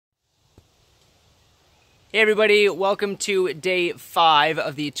Hey everybody, welcome to day 5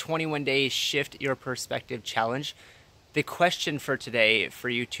 of the 21-day Shift Your Perspective Challenge. The question for today for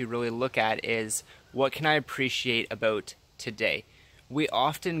you to really look at is, what can I appreciate about today? We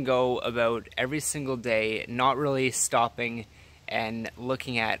often go about every single day not really stopping and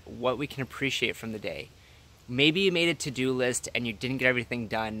looking at what we can appreciate from the day. Maybe you made a to-do list and you didn't get everything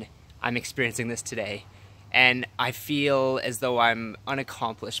done. I'm experiencing this today. And I feel as though I'm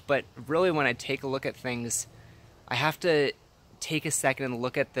unaccomplished. But really, when I take a look at things, I have to take a second and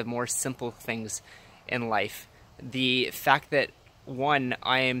look at the more simple things in life. The fact that, one,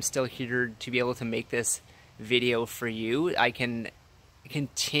 I am still here to be able to make this video for you. I can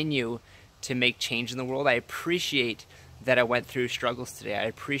continue to make change in the world. I appreciate that I went through struggles today. I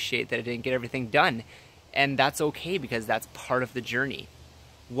appreciate that I didn't get everything done. And that's okay, because that's part of the journey.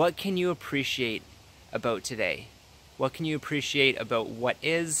 What can you appreciate about today? What can you appreciate about what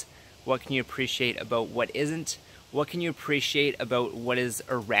is? What can you appreciate about what isn't? What can you appreciate about what is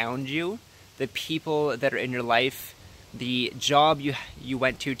around you? The people that are in your life, the job you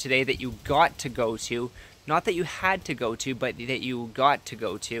went to today that you got to go to, not that you had to go to, but that you got to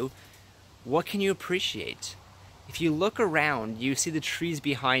go to. What can you appreciate? If you look around, you see the trees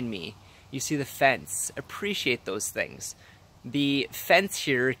behind me, you see the fence. Appreciate those things. The fence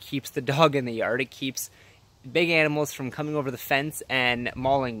here keeps the dog in the yard. It keeps big animals from coming over the fence and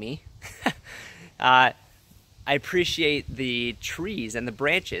mauling me. I appreciate the trees and the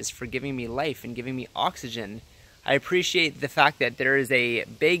branches for giving me life and giving me oxygen. I appreciate the fact that there is a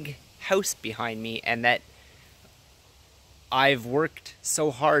big house behind me and that I've worked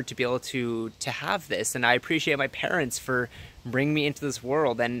so hard to be able to have this. And I appreciate my parents for bringing me into this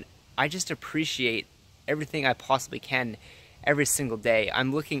world. And I just appreciate everything I possibly can every single day.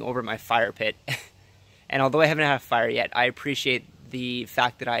 I'm looking over my fire pit, and although I haven't had a fire yet, I appreciate the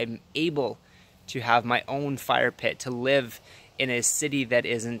fact that I'm able to have my own fire pit, to live in a city that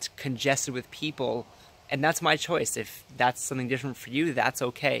isn't congested with people, and that's my choice. If that's something different for you, that's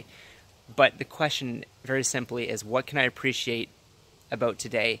okay. But the question, very simply, is what can I appreciate about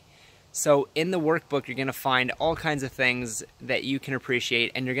today? So in the workbook, you're going to find all kinds of things that you can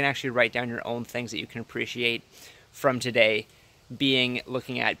appreciate, and you're going to actually write down your own things that you can appreciate from today, being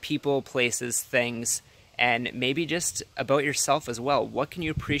looking at people, places, things, and maybe just about yourself as well. What can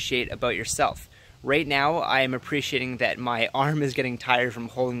you appreciate about yourself? Right now, I am appreciating that my arm is getting tired from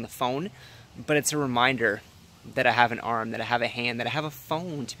holding the phone, but it's a reminder that I have an arm, that I have a hand, that I have a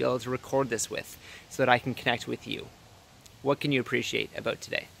phone to be able to record this with so that I can connect with you. What can you appreciate about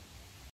today?